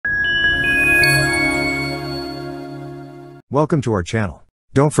Welcome to our channel.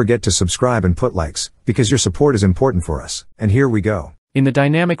 Don't forget to subscribe and put likes, because your support is important for us. And here we go. In the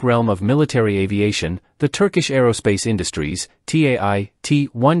dynamic realm of military aviation, the Turkish Aerospace Industries, TAI,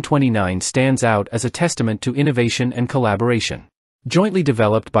 T-129 stands out as a testament to innovation and collaboration. Jointly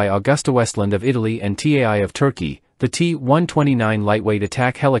developed by AugustaWestland of Italy and TAI of Turkey, the T-129 lightweight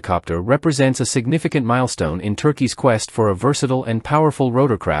attack helicopter represents a significant milestone in Turkey's quest for a versatile and powerful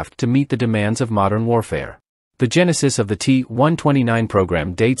rotorcraft to meet the demands of modern warfare. The genesis of the T-129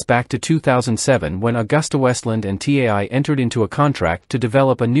 program dates back to 2007 when AugustaWestland and TAI entered into a contract to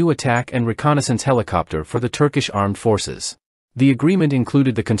develop a new attack and reconnaissance helicopter for the Turkish Armed Forces. The agreement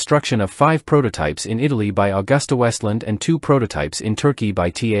included the construction of 5 prototypes in Italy by AugustaWestland and 2 prototypes in Turkey by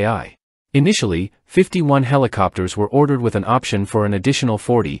TAI. Initially, 51 helicopters were ordered with an option for an additional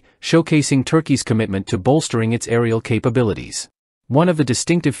 40, showcasing Turkey's commitment to bolstering its aerial capabilities. One of the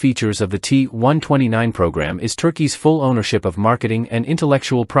distinctive features of the T-129 program is Turkey's full ownership of marketing and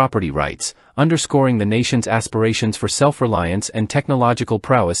intellectual property rights, underscoring the nation's aspirations for self-reliance and technological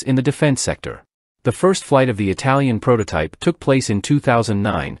prowess in the defense sector. The first flight of the Italian prototype took place in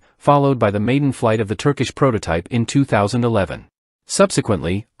 2009, followed by the maiden flight of the Turkish prototype in 2011.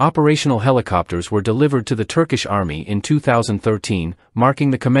 Subsequently, operational helicopters were delivered to the Turkish Army in 2013,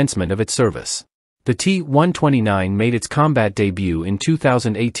 marking the commencement of its service. The T-129 made its combat debut in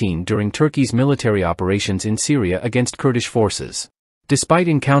 2018 during Turkey's military operations in Syria against Kurdish forces. Despite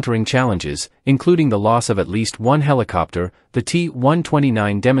encountering challenges, including the loss of at least one helicopter, the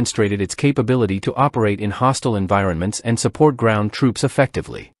T-129 demonstrated its capability to operate in hostile environments and support ground troops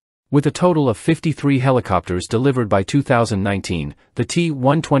effectively. With a total of 53 helicopters delivered by 2019, the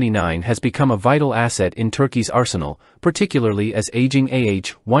T-129 has become a vital asset in Turkey's arsenal, particularly as aging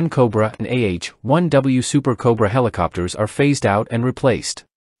AH-1 Cobra and AH-1W Super Cobra helicopters are phased out and replaced.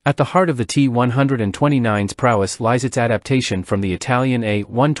 At the heart of the T-129's prowess lies its adaptation from the Italian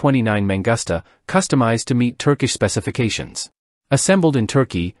A-129 Mangusta, customized to meet Turkish specifications. Assembled in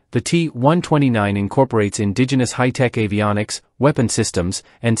Turkey, the T-129 incorporates indigenous high-tech avionics, weapon systems,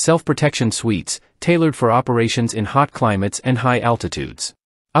 and self-protection suites, tailored for operations in hot climates and high altitudes.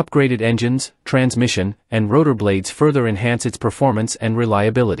 Upgraded engines, transmission, and rotor blades further enhance its performance and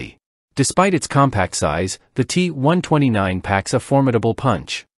reliability. Despite its compact size, the T-129 packs a formidable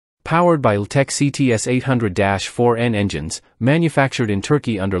punch. Powered by Ltech CTS 800-4N engines, manufactured in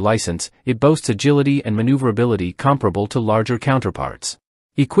Turkey under license, it boasts agility and maneuverability comparable to larger counterparts.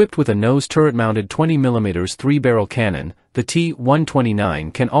 Equipped with a nose turret-mounted 20mm 3-barrel cannon, the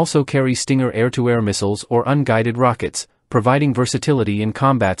T-129 can also carry Stinger air-to-air missiles or unguided rockets, providing versatility in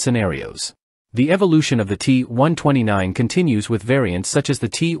combat scenarios. The evolution of the T-129 continues with variants such as the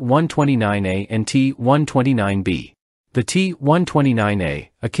T-129A and T-129B. The T-129A,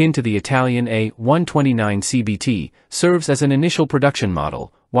 akin to the Italian A-129 CBT, serves as an initial production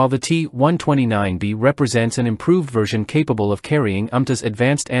model, while the T-129B represents an improved version capable of carrying UMTA's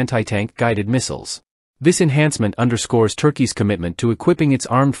advanced anti-tank guided missiles. This enhancement underscores Turkey's commitment to equipping its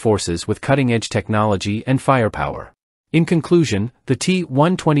armed forces with cutting-edge technology and firepower. In conclusion, the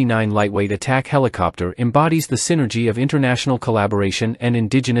T-129 lightweight attack helicopter embodies the synergy of international collaboration and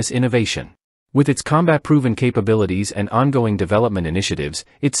indigenous innovation. With its combat-proven capabilities and ongoing development initiatives,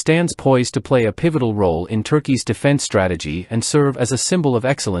 it stands poised to play a pivotal role in Turkey's defense strategy and serve as a symbol of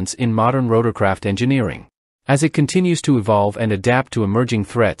excellence in modern rotorcraft engineering. As it continues to evolve and adapt to emerging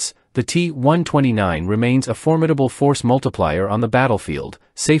threats, the T-129 remains a formidable force multiplier on the battlefield,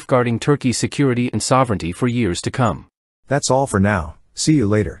 safeguarding Turkey's security and sovereignty for years to come. That's all for now. See you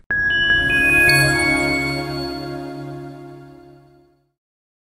later.